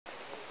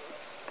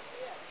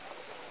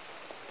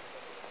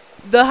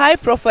The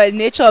high-profile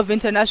nature of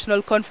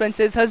international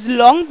conferences has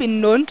long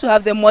been known to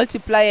have the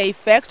multiplier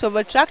effect of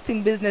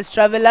attracting business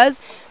travelers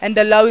and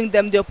allowing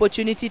them the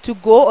opportunity to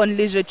go on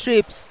leisure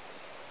trips.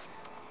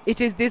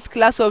 It is this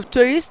class of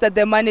tourists that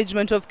the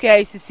management of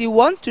KICC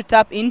wants to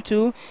tap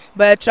into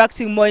by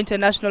attracting more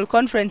international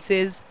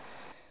conferences.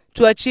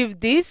 To achieve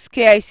this,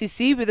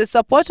 KICC, with the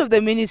support of the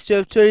Ministry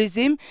of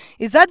Tourism,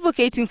 is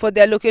advocating for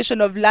the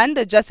allocation of land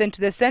adjacent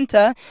to the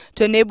centre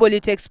to enable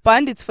it to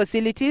expand its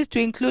facilities to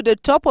include a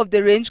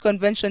top-of-the-range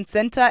convention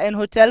centre and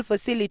hotel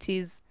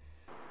facilities.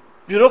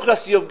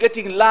 Bureaucracy of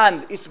getting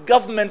land is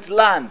government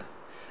land.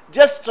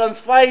 Just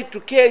transfer it to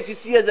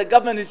KICC as a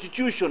government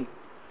institution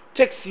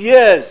takes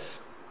years.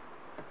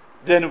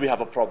 Then we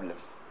have a problem.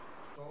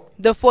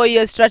 The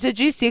 4-year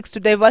strategy seeks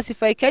to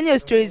diversify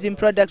Kenya's tourism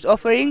product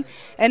offering,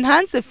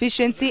 enhance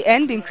efficiency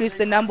and increase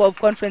the number of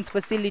conference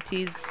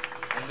facilities.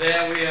 And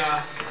there we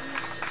are,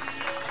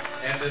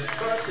 and the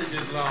strategy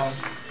is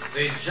launched.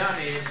 The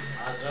journey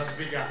has just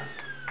begun.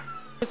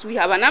 We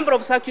have a number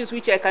of circuits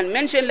which I can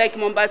mention, like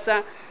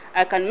Mombasa,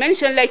 I can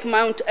mention like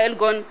Mount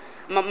Elgon,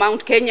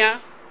 Mount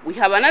Kenya. We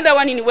have another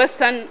one in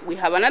Western, we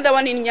have another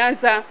one in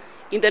Nyanza,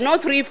 in the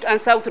North Rift and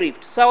South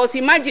Rift. So I was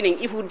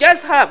imagining if we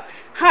just have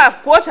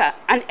half, quarter,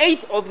 and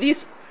eighth of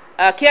this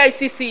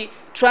KICC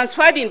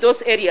transferred in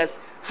those areas,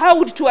 how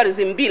would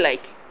tourism be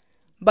like?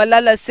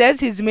 Balala says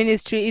his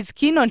ministry is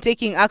keen on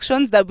taking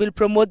actions that will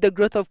promote the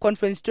growth of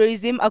conference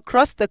tourism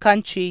across the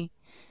country.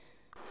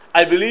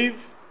 I believe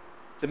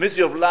the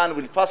Ministry of Land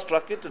will fast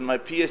track it, and my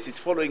PS is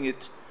following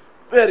it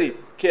very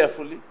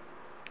carefully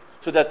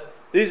so that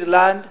this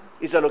land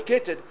is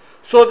allocated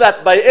so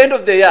that by end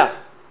of the year,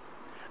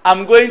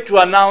 I'm going to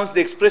announce the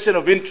expression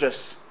of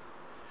interest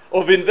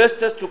of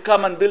investors to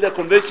come and build a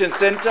convention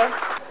center.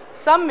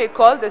 Some may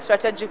call the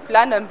strategic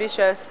plan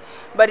ambitious,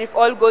 but if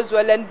all goes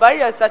well and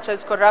barriers such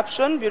as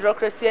corruption,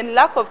 bureaucracy and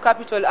lack of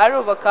capital are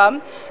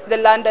overcome, the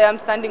land I am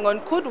standing on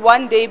could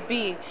one day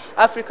be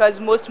Africa's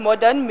most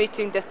modern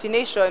meeting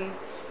destination.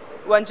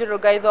 Wanjiru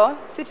Gaidho,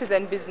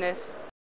 Citizen Business.